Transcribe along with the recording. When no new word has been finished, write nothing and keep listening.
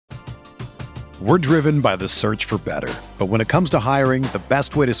We're driven by the search for better. But when it comes to hiring, the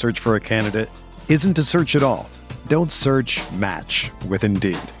best way to search for a candidate isn't to search at all. Don't search, match with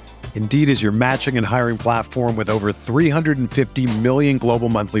Indeed. Indeed is your matching and hiring platform with over 350 million global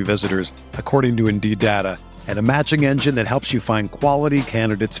monthly visitors, according to Indeed data, and a matching engine that helps you find quality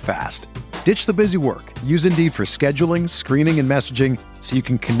candidates fast. Ditch the busy work. Use Indeed for scheduling, screening, and messaging so you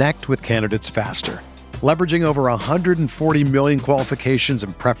can connect with candidates faster. Leveraging over 140 million qualifications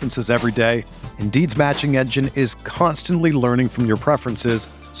and preferences every day, Indeed's matching engine is constantly learning from your preferences,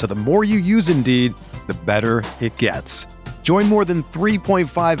 so the more you use Indeed, the better it gets. Join more than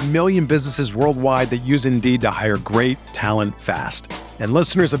 3.5 million businesses worldwide that use Indeed to hire great talent fast. And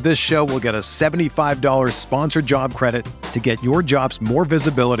listeners of this show will get a $75 sponsored job credit to get your jobs more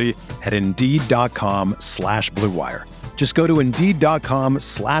visibility at Indeed.com/Blue Wire. Just go to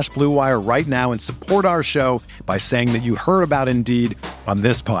Indeed.com/Blue Wire right now and support our show by saying that you heard about Indeed on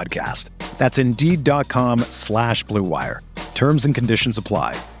this podcast. That's Indeed.com/Blue Wire. Terms and conditions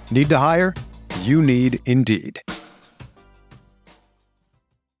apply. Need to hire? You need Indeed.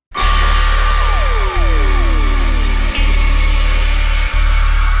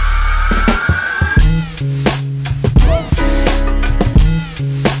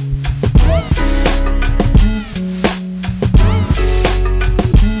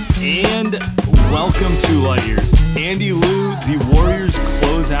 Welcome to Light Years. Andy Liu, the Warriors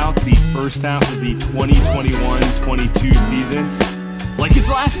close out the first half of the 2021-22 season like it's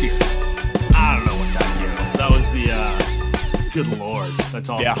last year. I don't know what that year was. That was the good Lord. That's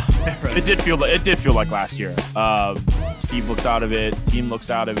all. Yeah, right. It did feel like last year. Steve looks out of it. Team looks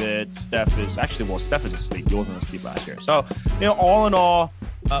out of it. Steph is asleep. He wasn't asleep last year. So, all in all,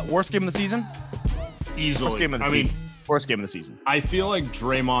 worst game of the season? Easily. Worst game of the season. Worst game of the season. I feel like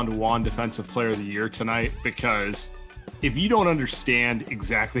Draymond won Defensive Player of the Year tonight because if you don't understand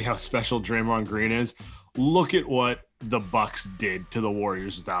exactly how special Draymond Green is, look at what the Bucks did to the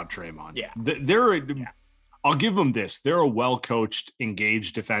Warriors without Draymond. Yeah. I'll give them this. They're a well-coached,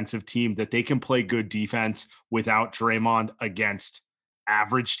 engaged defensive team that they can play good defense without Draymond against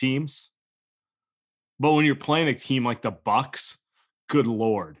average teams. But when you're playing a team like the Bucks, good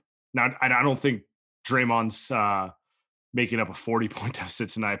Lord. Now, I don't think Draymond's making up a 40-point deficit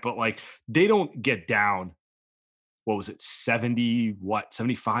tonight, but they don't get down. What was it?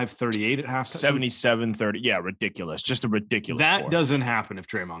 75-38 at halftime? 77-30. Yeah, ridiculous. Just a ridiculous That score. doesn't happen if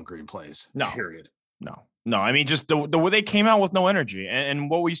Draymond Green plays. No. Period. No. I mean, just the way they came out with no energy. And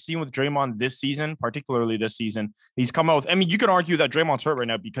what we've seen with Draymond this season, particularly this season, he's come out with, you could argue that Draymond's hurt right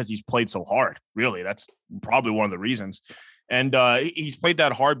now because he's played so hard. Really, that's probably one of the reasons. And he's played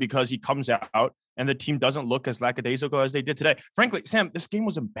that hard because he comes out and the team doesn't look as lackadaisical as they did today. Frankly, Sam, this game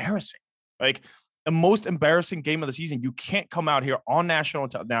was embarrassing. Like the most embarrassing game of the season. You can't come out here on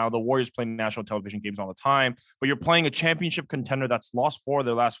now the Warriors play national television games all the time, but you're playing a championship contender that's lost 4 of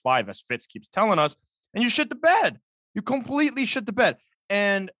their last 5, as Fitz keeps telling us, and you shit the bed. You completely shit the bed.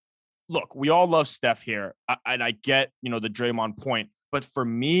 And look, we all love Steph here, and I get, the Draymond point, but for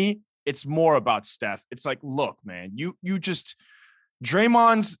me, it's more about Steph. It's like, look, man, you just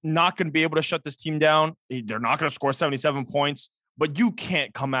Draymond's not going to be able to shut this team down. They're not going to score 77 points, but you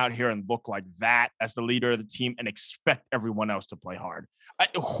can't come out here and look like that as the leader of the team and expect everyone else to play hard.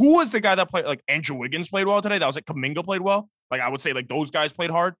 Who was the guy that played? Andrew Wiggins played well today. That was Kuminga played well. I would say those guys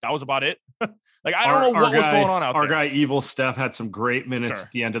played hard. That was about it. I don't know what was going on out there. Our guy, Evil Steph, had some great minutes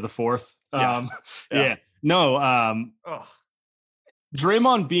at the end of the fourth. Yeah.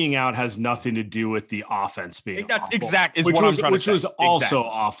 Draymond being out has nothing to do with the offense being That's awful, exact is which what was, I'm trying which to say. was also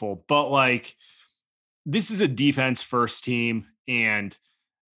awful. But this is a defense first team, and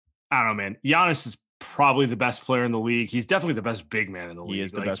I don't know, man. Giannis is probably the best player in the league. He's definitely the best big man in the league. He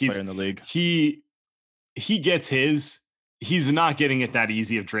is the best player in the league. He gets his. He's not getting it that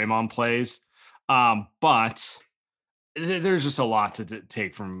easy if Draymond plays. But there's just a lot to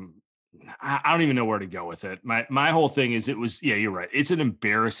take from. I don't even know where to go with it. My whole thing is you're right. It's an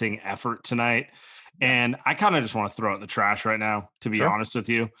embarrassing effort tonight. And I kind of just want to throw it in the trash right now, to be honest with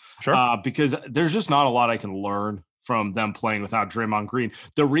you. Sure. Because there's just not a lot I can learn from them playing without Draymond Green.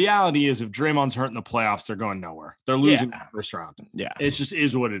 The reality is if Draymond's hurt in the playoffs, they're going nowhere. They're losing the first round. Yeah. It just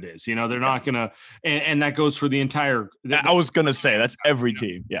is what it is. They're not going to, and that goes for the entire. I was going to say that's every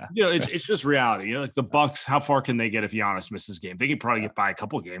team. Yeah. It's just reality. The Bucks, how far can they get if Giannis misses game? They can probably get by a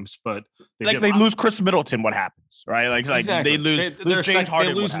couple games, but they lose Chris Middleton. What happens? Right. Exactly. They lose James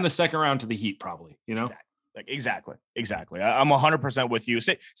Harden. They lose in the second round to the Heat, probably, Exactly. I'm 100% with you.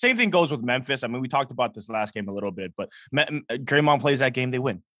 Same thing goes with Memphis. We talked about this last game a little bit, but Draymond plays that game, they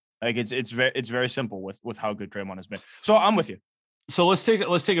win. It's very simple with how good Draymond has been. So I'm with you. So let's take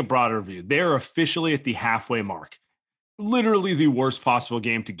a broader view. They're officially at the halfway mark. Literally the worst possible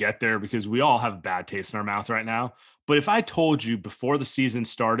game to get there because we all have bad taste in our mouth right now. But if I told you before the season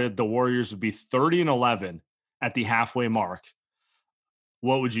started, the Warriors would be 30-11 at the halfway mark,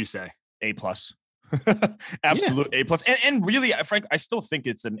 what would you say? A plus. Yeah. Absolute A plus. And really, Frank, I still think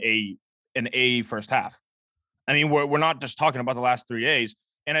it's an A first half. I mean, we're not just talking about the last 3 days.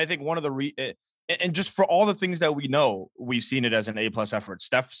 And I think one of the and just for all the things that we know, we've seen it as an A plus effort.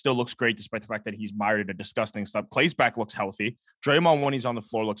 Steph still looks great despite the fact that he's mired in a disgusting stuff. Clay's back looks healthy. Draymond, when he's on the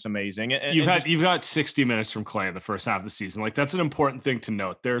floor, looks amazing. You've got 60 minutes from Clay in the first half of the season. Like, that's an important thing to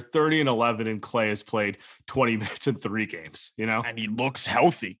note. They're 30-11, and Clay has played 20 minutes in 3 games. You know, and he looks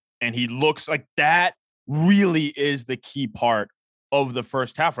healthy, and he looks like that. Really is the key part of the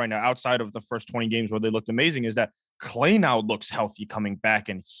first half right now. Outside of the first 20 games where they looked amazing, is that Clay now looks healthy coming back,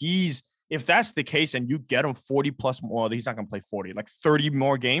 and if that's the case and you get him 40 plus more, he's not going to play 40, like 30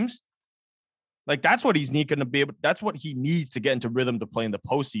 more games. Like that's what he's going to be able. That's what he needs to get into rhythm to play in the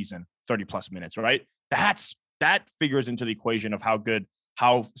postseason, 30 plus minutes, right? That figures into the equation of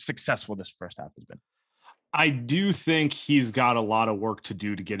how successful this first half has been. I do think he's got a lot of work to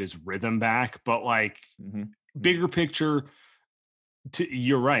do to get his rhythm back, but like bigger picture,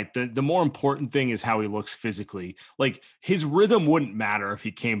 you're right. The more important thing is how he looks physically. Like his rhythm wouldn't matter if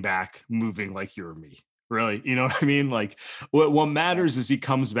he came back moving like you or me. Really, you know what I mean? Like what matters is he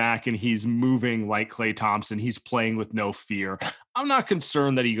comes back and he's moving like Klay Thompson. He's playing with no fear. I'm not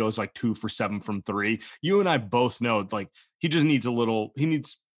concerned that he goes like 2 for 7 from 3. You and I both know like he just needs he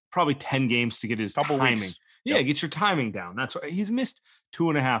needs probably 10 games to get his timing. Weeks. Yeah, yep. Get your timing down. That's why he's missed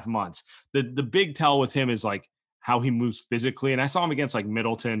 2.5 months. The big tell with him is like how he moves physically. And I saw him against like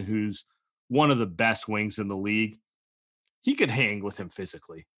Middleton, who's one of the best wings in the league. He could hang with him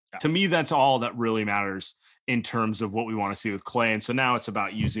physically. Yeah. To me, that's all that really matters in terms of what we want to see with Clay. And so now it's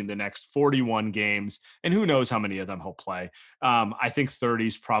about using the next 41 games, and who knows how many of them he'll play. I think 30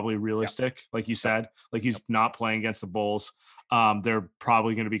 is probably realistic, like you said. Like he's not playing against the Bulls. They're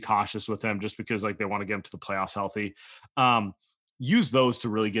probably going to be cautious with him just because like they want to get him to the playoffs healthy. Use those to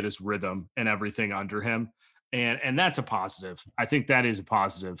really get his rhythm and everything under him. And that's a positive. I think that is a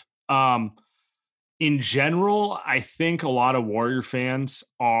positive. In general, I think a lot of Warrior fans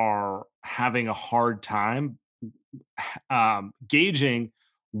are having a hard time gauging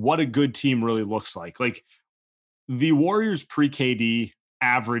what a good team really looks like. Like the Warriors pre-KD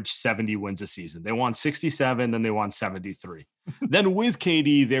averaged 70 wins a season. They won 67, then they won 73. Then with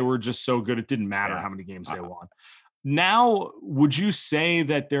KD, they were just so good, it didn't matter how many games they won. Now, would you say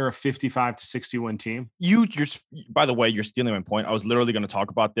that they're a 55 to 60 win team? You're, by the way, you're stealing my point. I was literally going to talk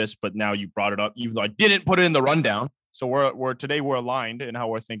about this, but now you brought it up, even though I didn't put it in the rundown. So we're aligned in how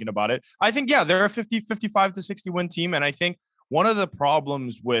we're thinking about it. I think, they're a 55 to 60 win team. And I think one of the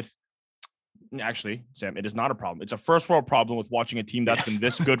problems with, actually, Sam, it is not a problem. It's a first world problem with watching a team that's been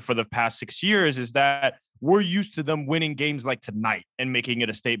this good for the past 6 years, is that we're used to them winning games like tonight and making it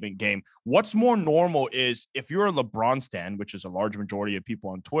a statement game. What's more normal is if you're a LeBron stan, which is a large majority of people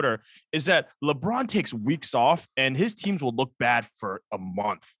on Twitter, is that LeBron takes weeks off and his teams will look bad for a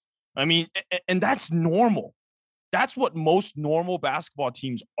month. I mean, and that's normal. That's what most normal basketball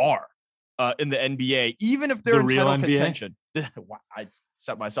teams are in the NBA, even if they're in title contention. I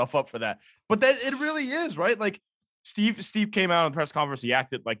set myself up for that. But that it really is, right? Like, Steve came out in the press conference. He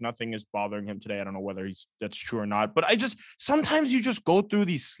acted like nothing is bothering him today. I don't know whether that's true or not, but sometimes you just go through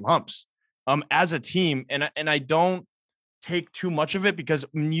these slumps as a team. And I don't take too much of it because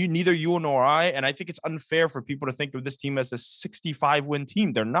neither you nor I, and I think it's unfair for people to think of this team as a 65 win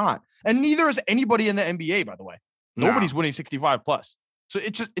team. They're not. And neither is anybody in the NBA, by the way. Nobody's winning 65 plus. So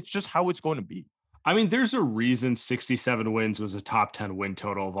it's just how it's going to be. I mean, there's a reason 67 wins was a top 10 win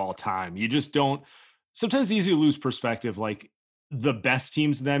total of all time. You just don't. Sometimes it's easy to lose perspective. Like the best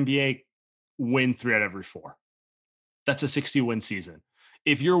teams in the NBA win 3 out of every 4. That's a 60-win season.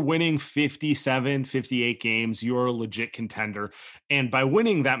 If you're winning 57, 58 games, you're a legit contender. And by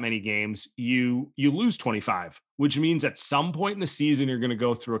winning that many games, you lose 25, which means at some point in the season, you're going to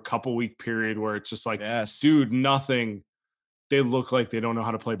go through a couple week period where it's just like, dude, nothing. They look like they don't know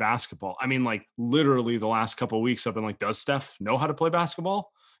how to play basketball. I mean, like literally the last couple of weeks I've been like, does Steph know how to play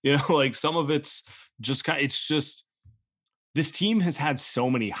basketball? You know, like some of it's just this team has had so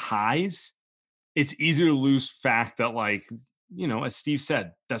many highs. It's easy to lose fact that, like, you know, as Steve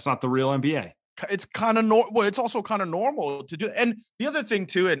said, that's not the real NBA. It's kind of normal. It's also kind of normal to do. And the other thing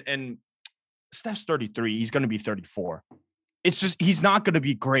too, and Steph's 33, he's going to be 34. It's just, he's not going to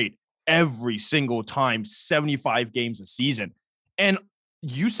be great every single time, 75 games a season. And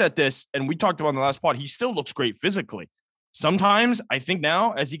you said this, and we talked about in the last pod, he still looks great physically. Sometimes I think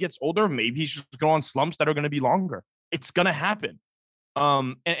now as he gets older, maybe he's just going on slumps that are going to be longer. It's going to happen.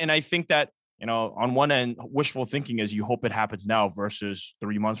 And I think that, on one end, wishful thinking is you hope it happens now versus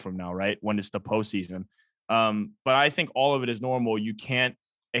 3 months from now, right? When it's the postseason. But I think all of it is normal. You can't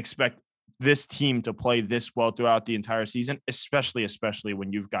expect this team to play this well throughout the entire season, especially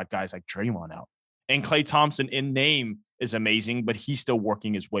when you've got guys like Draymond out. And Klay Thompson in name is amazing, but he's still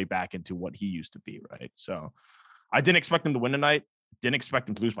working his way back into what he used to be, right? So I didn't expect him to win tonight. Didn't expect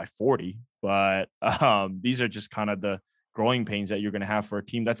him to lose by 40, but these are just kind of the growing pains that you're going to have for a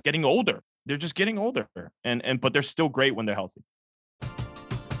team that's getting older. They're just getting older, but they're still great when they're healthy.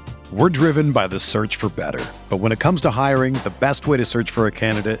 We're driven by the search for better, but when it comes to hiring, the best way to search for a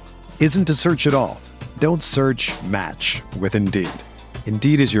candidate isn't to search at all. Don't search, match with Indeed.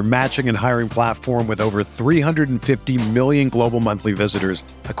 Indeed is your matching and hiring platform with over 350 million global monthly visitors,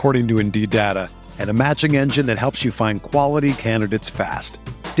 according to Indeed data, and a matching engine that helps you find quality candidates fast.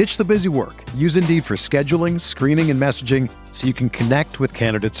 Ditch the busy work. Use Indeed for scheduling, screening, and messaging so you can connect with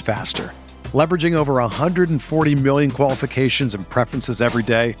candidates faster. Leveraging over 140 million qualifications and preferences every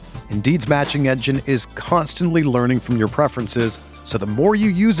day, Indeed's matching engine is constantly learning from your preferences, so the more you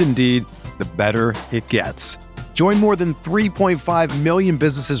use Indeed, the better it gets. Join more than 3.5 million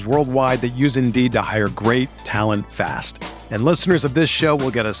businesses worldwide that use Indeed to hire great talent fast. And listeners of this show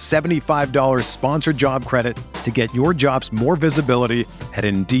will get a $75 sponsored job credit to get your jobs more visibility at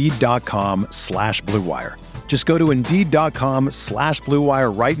Indeed.com/Blue Wire. Just go to Indeed.com/Blue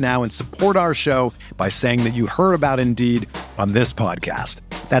Wire right now and support our show by saying that you heard about Indeed on this podcast.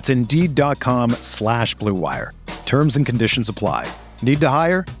 That's Indeed.com/Blue Wire. Terms and conditions apply. Need to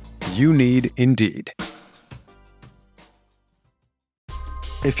hire? You need Indeed.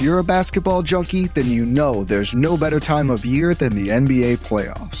 If you're a basketball junkie, then you know there's no better time of year than the NBA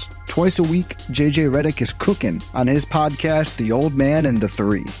playoffs. Twice a week, JJ Redick is cooking on his podcast, The Old Man and the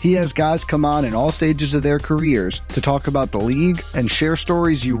Three. He has guys come on in all stages of their careers to talk about the league and share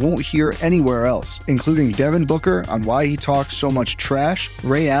stories you won't hear anywhere else, including Devin Booker on why he talks so much trash,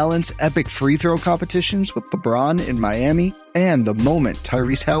 Ray Allen's epic free throw competitions with LeBron in Miami, and the moment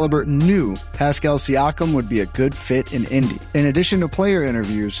Tyrese Halliburton knew Pascal Siakam would be a good fit in Indy. In addition to player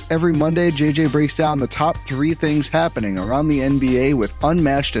interviews, every Monday JJ breaks down the top 3 things happening around the NBA with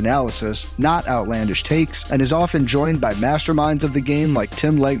unmatched analysis, not outlandish takes, and is often joined by masterminds of the game like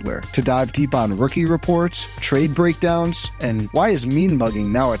Tim Legler to dive deep on rookie reports, trade breakdowns, and why is mean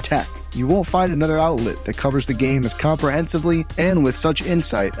mugging now a tech? You won't find another outlet that covers the game as comprehensively and with such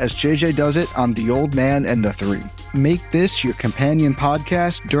insight as JJ does it on The Old Man and the Three. Make this your companion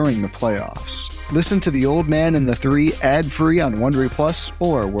podcast during the playoffs. Listen to The Old Man and the Three ad-free on Wondery Plus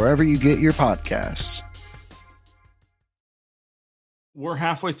or wherever you get your podcasts. We're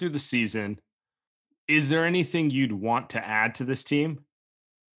halfway through the season. Is there anything you'd want to add to this team?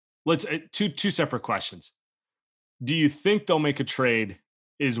 Let's two separate questions. Do you think they'll make a trade?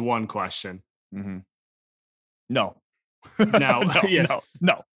 Is one question. Mm-hmm. No. Now, yes.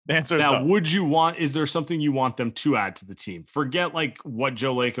 No. The answer is now, no. Is there something you want them to add to the team? Forget like what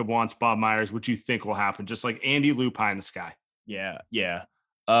Joe Lacob wants, Bob Myers, what you think will happen. Just like Andy Lou pie in the sky. Yeah.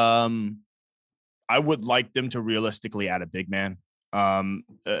 I would like them to realistically add a big man.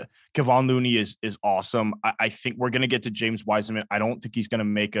 Kevon Looney is awesome. I think we're going to get to James Wiseman. I don't think he's going to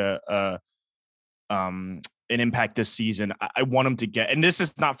make an impact this season. I want him to get, and this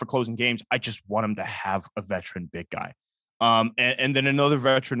is not for closing games. I just want him to have a veteran big guy. And then another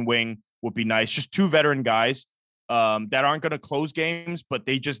veteran wing would be nice. Just 2 veteran guys that aren't going to close games, but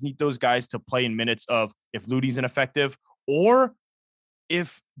they just need those guys to play in minutes of if Looney's ineffective or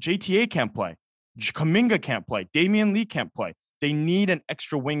if JTA can't play, Kuminga can't play, Damian Lee can't play. They need an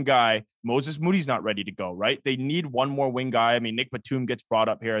extra wing guy. Moses Moody's not ready to go, right? They need one more wing guy. I mean, Nick Batum gets brought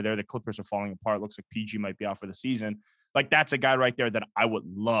up here or there. The Clippers are falling apart. Looks like PG might be out for the season. Like, that's a guy right there that I would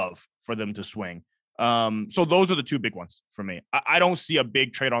love for them to swing. So those are the 2 big ones for me. I don't see a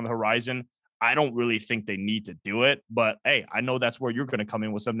big trade on the horizon. I don't really think they need to do it. But, hey, I know that's where you're going to come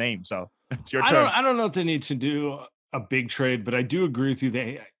in with some names. So it's your turn. I don't know if they need to do a big trade, but I do agree with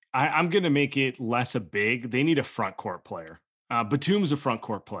you. I'm going to make it less a big. They need a front court player. Batum's a front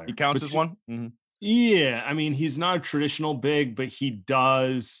court player. He counts as one? Mm-hmm. Yeah. I mean, he's not a traditional big, but he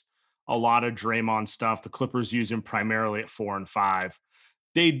does a lot of Draymond stuff. The Clippers use him primarily at 4 and 5.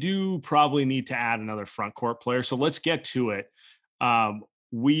 They do probably need to add another front court player. So let's get to it.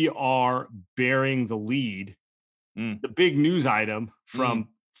 We are bearing the lead. The big news item from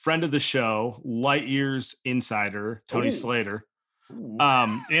friend of the show, Light Years Insider, Tony Slater.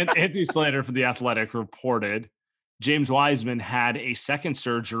 And Anthony Slater from The Athletic reported James Wiseman had a second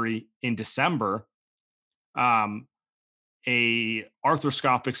surgery in December. a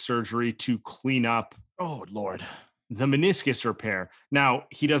arthroscopic surgery to clean up Oh, Lord. the meniscus repair. Now,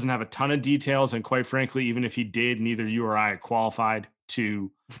 he doesn't have a ton of details, and quite frankly, even if he did, neither you or I are qualified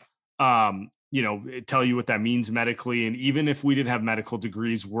to tell you what that means medically. And even if we did have medical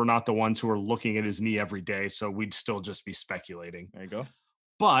degrees, we're not the ones who are looking at his knee every day, so we'd still just be speculating. There you go.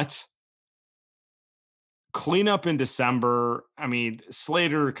 But cleanup in December, I mean,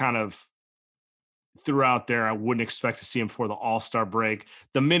 Slater kind of threw out there, I wouldn't expect to see him before the All-Star break.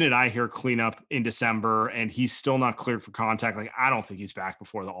 The minute I hear cleanup in December and he's still not cleared for contact, like I don't think he's back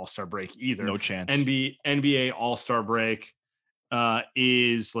before the All-Star break either. No chance. NBA All-Star break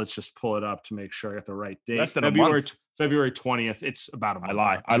is, let's just pull it up to make sure I got the right date. Less than a month. February 20th. It's about a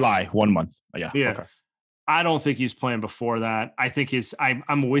month. I lie. 1 month. Yeah. Okay. I don't think he's playing before that. I think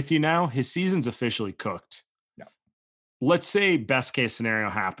I'm with you now. His season's officially cooked. Yeah. Let's say best case scenario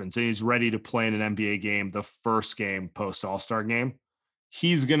happens and he's ready to play in an NBA game, the first game post All-Star game.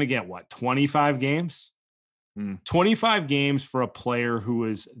 He's going to get 25 games? 25 games for a player who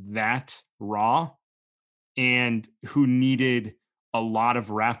is that raw and who needed a lot of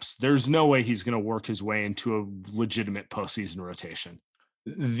reps. There's no way he's going to work his way into a legitimate postseason rotation.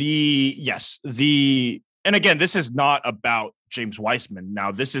 And again, this is not about James Wiseman.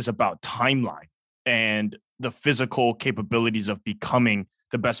 Now, this is about timeline and the physical capabilities of becoming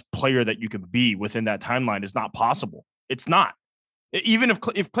the best player that you can be within that timeline is not possible. It's not. Even if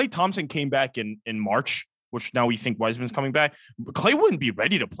Klay Thompson came back in March, which now we think Wiseman's coming back, Klay wouldn't be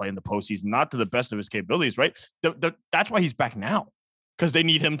ready to play in the postseason, not to the best of his capabilities, right? That's why he's back now, because they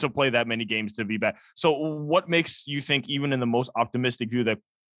need him to play that many games to be back. So what makes you think, even in the most optimistic view, that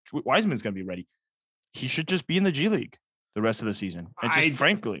Wiseman's going to be ready? He should just be in the G League the rest of the season. And I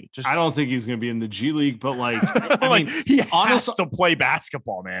don't think he's going to be in the G League, but he has to play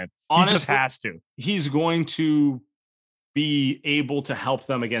basketball, man. He just has to. He's going to be able to help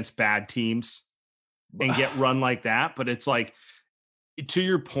them against bad teams and get run like that. But it's like, to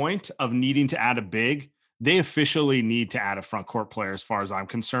your point of needing to add a big, they officially need to add a front court player as far as I'm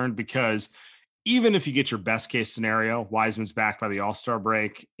concerned, because even if you get your best case scenario, Wiseman's back by the All-Star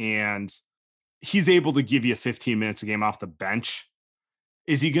break and he's able to give you 15 minutes a game off the bench.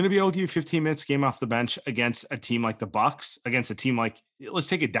 Is he going to be able to give you 15 minutes a game off the bench against a team like the Bucks, against a team like, let's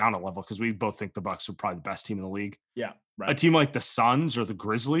take it down a level, because we both think the Bucks are probably the best team in the league. Yeah. Right. A team like the Suns or the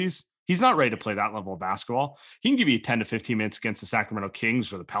Grizzlies, he's not ready to play that level of basketball. He can give you 10 to 15 minutes against the Sacramento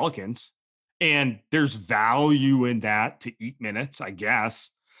Kings or the Pelicans. And there's value in that to eat minutes, I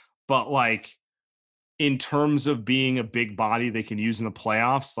guess. But like, in terms of being a big body they can use in the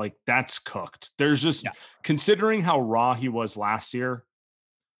playoffs, like that's cooked. There's just, considering how raw he was last year,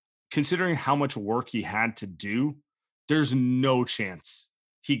 considering how much work he had to do, there's no chance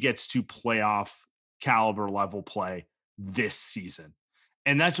he gets to playoff caliber level play this season.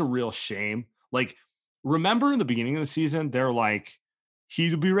 And that's a real shame. Like, remember in the beginning of the season, they're like,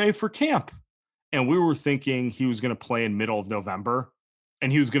 he'll be ready for camp. And we were thinking he was going to play in middle of November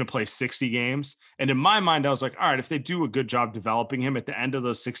and he was going to play 60 games. And in my mind, I was like, all right, if they do a good job developing him at the end of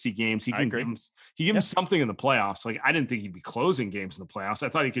those 60 games, he can give him something in the playoffs. Like, I didn't think he'd be closing games in the playoffs. I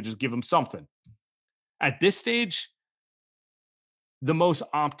thought he could just give him something. At this stage, the most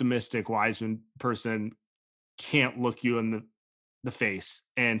optimistic Wiseman person can't look you in the face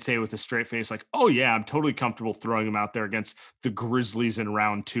and say with a straight face, like, oh yeah, I'm totally comfortable throwing him out there against the Grizzlies in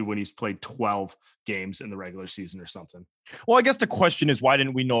round 2 when he's played 12 games in the regular season or something. Well, I guess the question is, why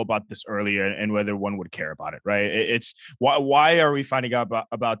didn't we know about this earlier, and whether one would care about it, right? It's why are we finding out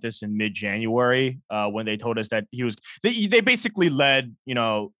about this in mid-January when they told us that he was, they basically led,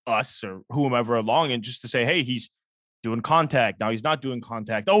 us or whomever along, and just to say, hey, he's doing contact. Now he's not doing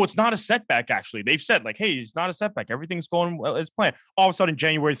contact. Oh, it's not a setback, actually. They've said, like, hey, it's not a setback. Everything's going well as planned. All of a sudden,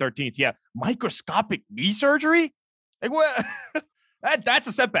 January 13th, microscopic knee surgery? Like, what? That's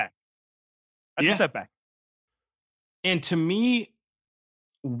a setback. That's a setback. And to me,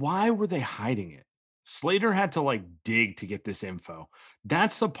 why were they hiding it? Slater had to dig to get this info.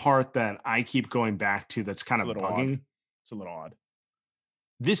 That's the part that I keep going back to that's kind of bugging. It's a little odd.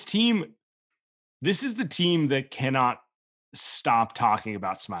 This is the team that cannot stop talking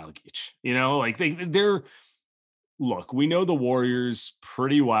about Smailagic. Look, we know the Warriors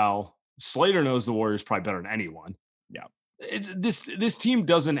pretty well. Slater knows the Warriors probably better than anyone. Yeah. This team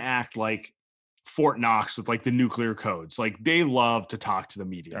doesn't act like Fort Knox with the nuclear codes. They love to talk to the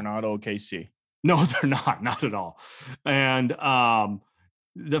media. They're not OKC. No, they're not at all. And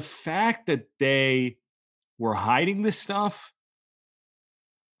the fact that they were hiding this stuff,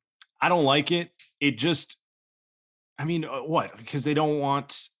 I don't like it. It just, what? Because they don't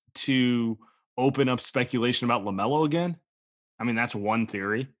want to open up speculation about LaMelo again? I mean, that's one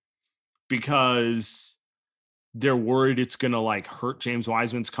theory, because they're worried it's going to like hurt James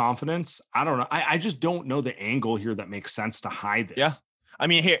Wiseman's confidence. I don't know. I just don't know the angle here that makes sense to hide this. Yeah. I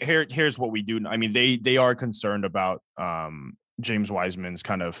mean, here's what we do. I mean, they are concerned about James Wiseman's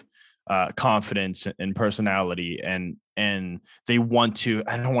kind of confidence and personality, and they want to,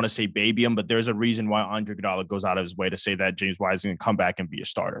 I don't want to say baby him, but there's a reason why Andre Iguodala goes out of his way to say that James Wiseman can come back and be a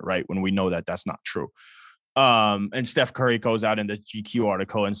starter, right? When we know that that's not true. And Steph Curry goes out in the GQ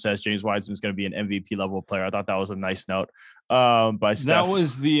article and says James Wiseman is going to be an MVP level player. I thought that was a nice note. By Steph.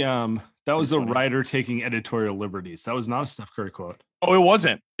 That was the writer taking editorial liberties. That was not a Steph Curry quote. Oh, it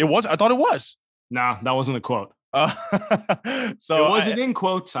wasn't. It was. I thought it was. Nah, that wasn't a quote. So it wasn't in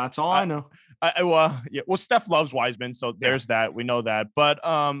quotes. That's all I know. Well, Steph loves Wiseman, so there's that. We know that. But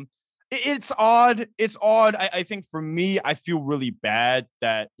it's odd. It's odd. I think for me, I feel really bad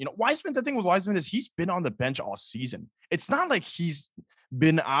that, Wiseman, the thing with Wiseman is he's been on the bench all season. It's not like he's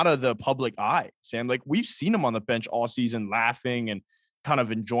been out of the public eye, Sam. Like, we've seen him on the bench all season laughing and kind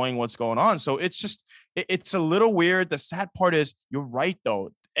of enjoying what's going on. So it's just, it's a little weird. The sad part is, you're right,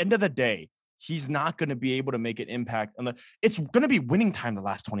 though. End of the day, he's not going to be able to make an impact. It's going to be winning time the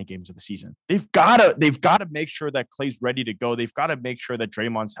last 20 games of the season. They've got to make sure that Klay's ready to go. They've got to make sure that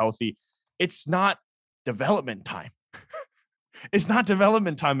Draymond's healthy. It's not development time. It's not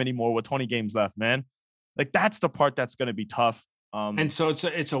development time anymore with 20 games left, man. Like, that's the part that's going to be tough. And so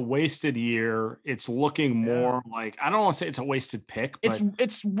it's a wasted year. It's looking more like, I don't want to say it's a wasted pick, but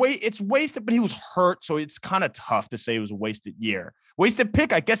it's wasted, but he was hurt. So it's kind of tough to say it was a wasted year. Wasted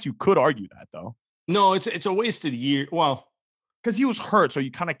pick, I guess you could argue that, though. No, it's a wasted year. Well, because he was hurt, so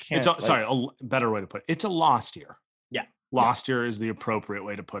you kind of can't. A better way to put it. It's a lost year. Yeah. Lost year is the appropriate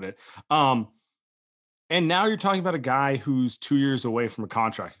way to put it. And now you're talking about a guy who's 2 years away from a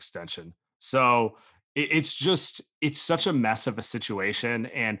contract extension. So it's such a mess of a situation.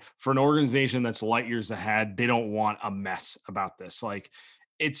 And for an organization that's light years ahead, they don't want a mess about this. Like,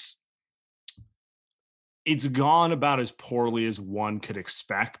 it's gone about as poorly as one could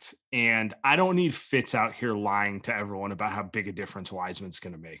expect. And I don't need Fitz out here lying to everyone about how big a difference Wiseman's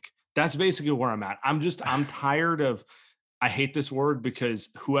going to make. That's basically where I'm at. I'm tired of, I hate this word, because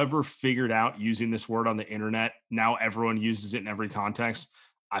whoever figured out using this word on the internet, now everyone uses it in every context.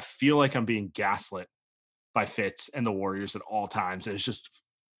 I feel like I'm being gaslit by Fitz and the Warriors at all times. And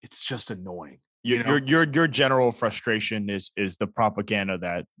it's just annoying. Your general frustration is the propaganda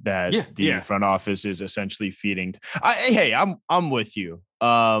that the front office is essentially feeding. I'm with you.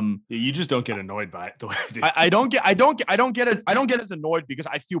 You just don't get annoyed by it the way I do. I don't get it. I don't get as annoyed because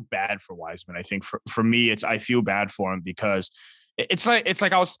I feel bad for Wiseman. I think for me, I feel bad for him because it's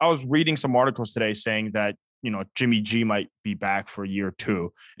like I was reading some articles today saying that, Jimmy G might be back for year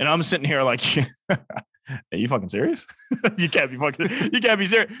 2, and I'm sitting here like, are you fucking serious? You can't be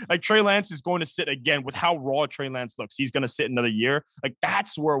serious. Like, Trey Lance is going to sit again with how raw Trey Lance looks. He's going to sit another year. Like,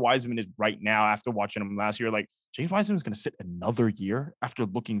 that's where Wiseman is right now after watching him last year. Like, James Wiseman is going to sit another year after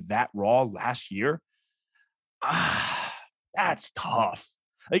looking that raw last year. That's tough.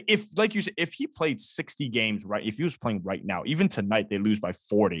 Like, you said, if he played 60 games, right? If he was playing right now, even tonight, they lose by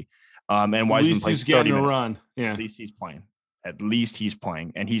 40. And Wiseman plays 30 minutes. Run. Yeah. At least he's playing. At least he's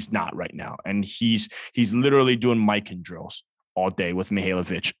playing, and he's not right now. And he's literally doing Mikan drills all day with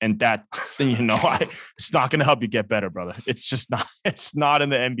Mihailovic. And that, it's not going to help you get better, brother. It's just not. It's not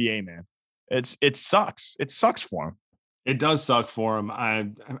in the NBA, man. It sucks. It sucks for him. It does suck for him. I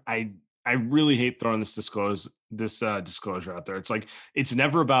really hate throwing this disclosure out there. It's like, it's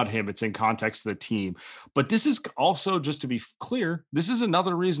never about him. It's in context of the team. But this is also, just to be clear, this is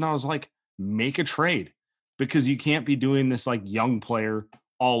another reason I was like, make a trade. Because you can't be doing this like young player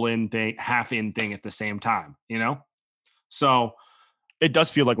all in thing, half in thing at the same time, So it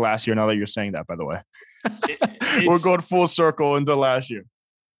does feel like last year now that you're saying that, by the way. We're going full circle into last year.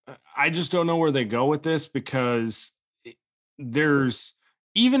 I just don't know where they go with this, because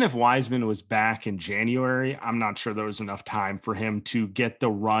even if Wiseman was back in January, I'm not sure there was enough time for him to get the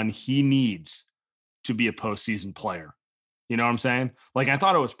run he needs to be a postseason player. You know what I'm saying? Like, I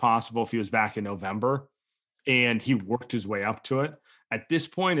thought it was possible if he was back in November and he worked his way up to it. At this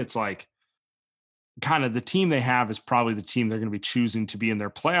point, it's like, kind of the team they have is probably the team they're going to be choosing to be in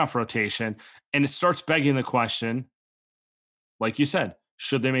their playoff rotation. And it starts begging the question, like you said,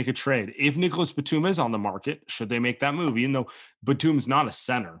 should they make a trade? If Nicholas Batum is on the market, should they make that move? Even though Batum's not a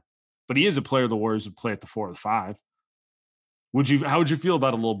center, but he is a player the Warriors would play at the 4 or the 5. How would you feel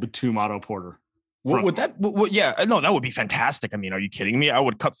about a little Batum Otto Porter? That would be fantastic. I mean, are you kidding me? I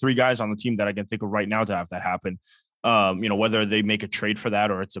would cut 3 guys on the team that I can think of right now to have that happen. Whether they make a trade for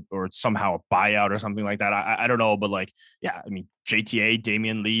that or it's somehow a buyout or something like that. I don't know. But like, yeah, I mean, JTA,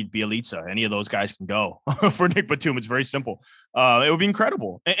 Damian Lee, Bielitsa, any of those guys can go for Nick Batum. It's very simple. It would be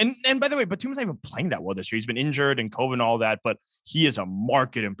incredible. And by the way, Batum's not even playing that well this year. He's been injured and COVID and all that, but he is a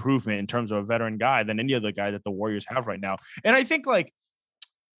marked improvement in terms of a veteran guy than any other guy that the Warriors have right now. And I think like,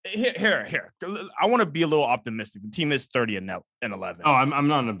 here, I want to be a little optimistic. The team is 30-11. Oh, I'm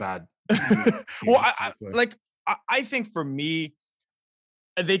not in a bad. Well, I think for me,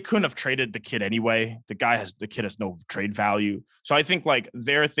 they couldn't have traded the kid anyway. The kid has no trade value. So I think like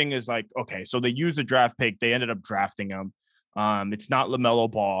their thing is like, okay, so they used the draft pick. They ended up drafting him. It's not LaMelo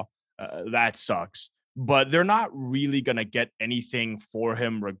Ball. That sucks. But they're not really going to get anything for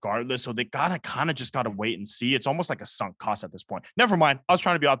him regardless. So they kind of just got to wait and see. It's almost like a sunk cost at this point. Never mind. I was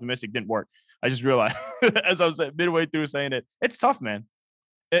trying to be optimistic. Didn't work. I just realized as I was midway through saying it, it's tough, man.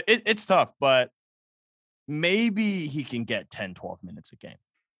 It's tough, but maybe he can get 10, 12 minutes a game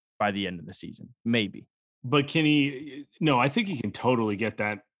by the end of the season. Maybe. But can he? No, I think he can totally get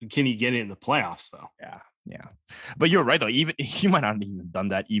that. Can he get it in the playoffs though? Yeah. But you're right though. Even he might not have even done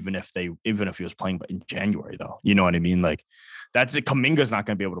that. Even if he was playing, but in January though, you know what I mean? Like that's it. Kuminga's not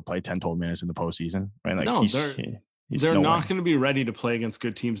going to be able to play 10, 12 minutes in the postseason, right? Like no, they're not going to be ready to play against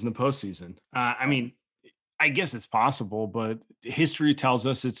good teams in the postseason. I mean, I guess it's possible, but history tells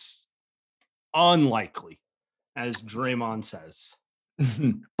us it's unlikely, as Draymond says.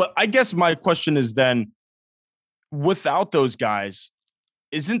 But I guess my question is then, without those guys,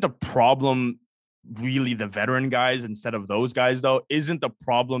 isn't the problem really the veteran guys instead of those guys, though? Isn't the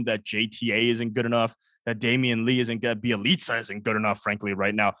problem that JTA isn't good enough, that Damian Lee isn't good, Bielitsa isn't good enough, frankly,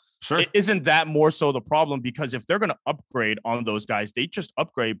 right now? Sure. Isn't that more so the problem? Because if they're going to upgrade on those guys, they just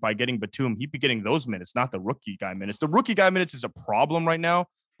upgrade by getting Batum. He'd be getting those minutes, not the rookie guy minutes. The rookie guy minutes is a problem right now,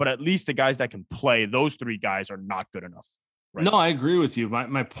 but at least the guys that can play, those three guys are not good enough. Right. No, I agree with you.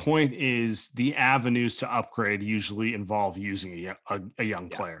 My point is the avenues to upgrade usually involve using a young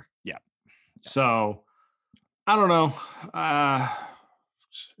player. Yeah. So I don't know.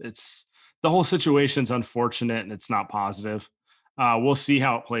 It's the whole situation's unfortunate and it's not positive. We'll see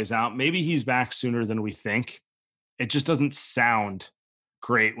how it plays out. Maybe he's back sooner than we think. It just doesn't sound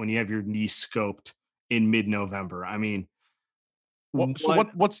great when you have your knee scoped in mid-November. I mean,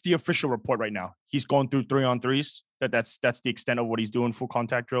 what's the official report right now? He's going through 3-on-3s. That's the extent of what he's doing. Full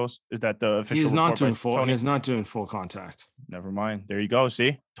contact drills. Is that the official? He's not doing full. Tony? He's not doing full contact. Never mind. There you go.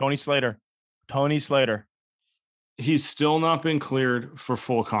 See, Tony Slater. He's still not been cleared for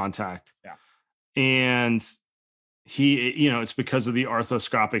full contact. Yeah, and he, it's because of the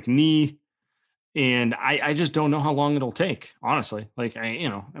arthroscopic knee. And I just don't know how long it'll take, honestly. Like,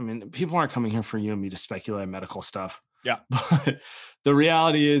 people aren't coming here for you and me to speculate medical stuff. Yeah. But the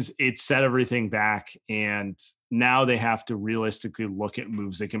reality is it set everything back. And now they have to realistically look at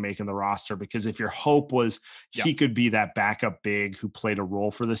moves they can make in the roster. Because if your hope was he could be that backup big who played a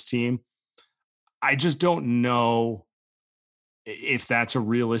role for this team, I just don't know if that's a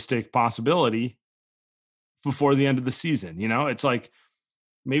realistic possibility before the end of the season. It's like,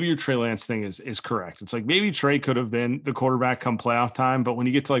 maybe your Trey Lance thing is correct. It's like maybe Trey could have been the quarterback come playoff time, but when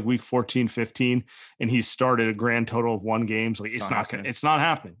you get to like week 14, 15, and he's started a grand total of 1 game, like it's not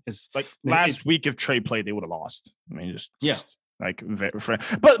happening. It's like last week, if Trey played, they would have lost. I mean, but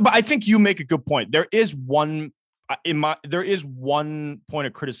I think you make a good point. There is one point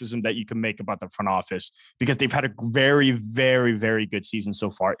of criticism that you can make about the front office, because they've had a very, very, very good season so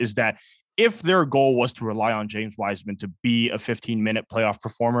far, is that if their goal was to rely on James Wiseman to be a 15-minute playoff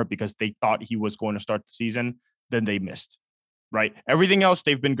performer because they thought he was going to start the season, then they missed, right? Everything else,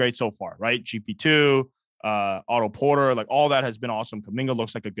 they've been great so far, right? GP2, Otto Porter, like all that has been awesome. Kuminga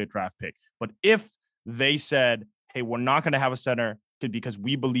looks like a good draft pick. But if they said, hey, we're not going to have a center because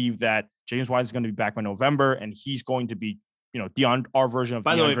we believe that James Wiseman is going to be back by November and he's going to be, our version of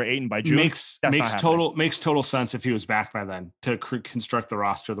DeAndre Ayton by June. Makes total sense if he was back by then to construct the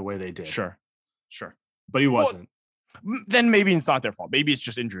roster the way they did. Sure. But he wasn't. Well, then maybe it's not their fault. Maybe it's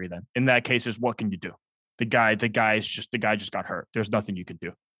just injury then. In that case, is what can you do? The guy just got hurt. There's nothing you can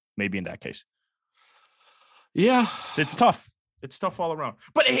do. Maybe in that case. Yeah. It's tough. It's tough all around.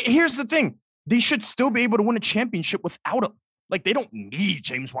 But here's the thing. They should still be able to win a championship without him. Like, they don't need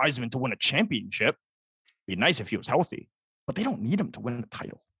James Wiseman to win a championship. It'd be nice if he was healthy, but they don't need him to win a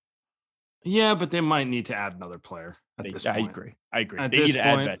title. Yeah, but they might need to add another player at this point. I agree. They need to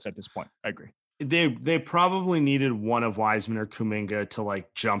add vets at this point. I agree. They probably needed one of Wiseman or Kuminga to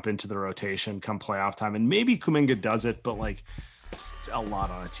like jump into the rotation come playoff time. And maybe Kuminga does it, but like it's a lot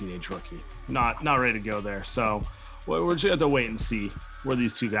on a teenage rookie. Not ready to go there. So we're just going to have to wait and see where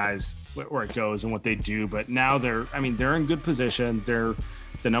these two guys, where it goes and what they do. But now they're in good position. They're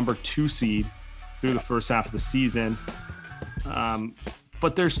the number 2 seed through the first half of the season.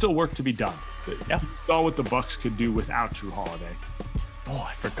 But there's still work to be done. Yeah. You saw what the Bucks could do without Jrue Holiday. Oh,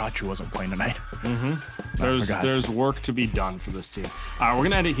 I forgot Jrue wasn't playing tonight. There's work to be done for this team. We're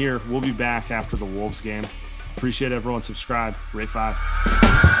going to end it here. We'll be back after the Wolves game. Appreciate everyone. Subscribe. Rate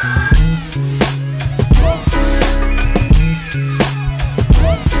 5.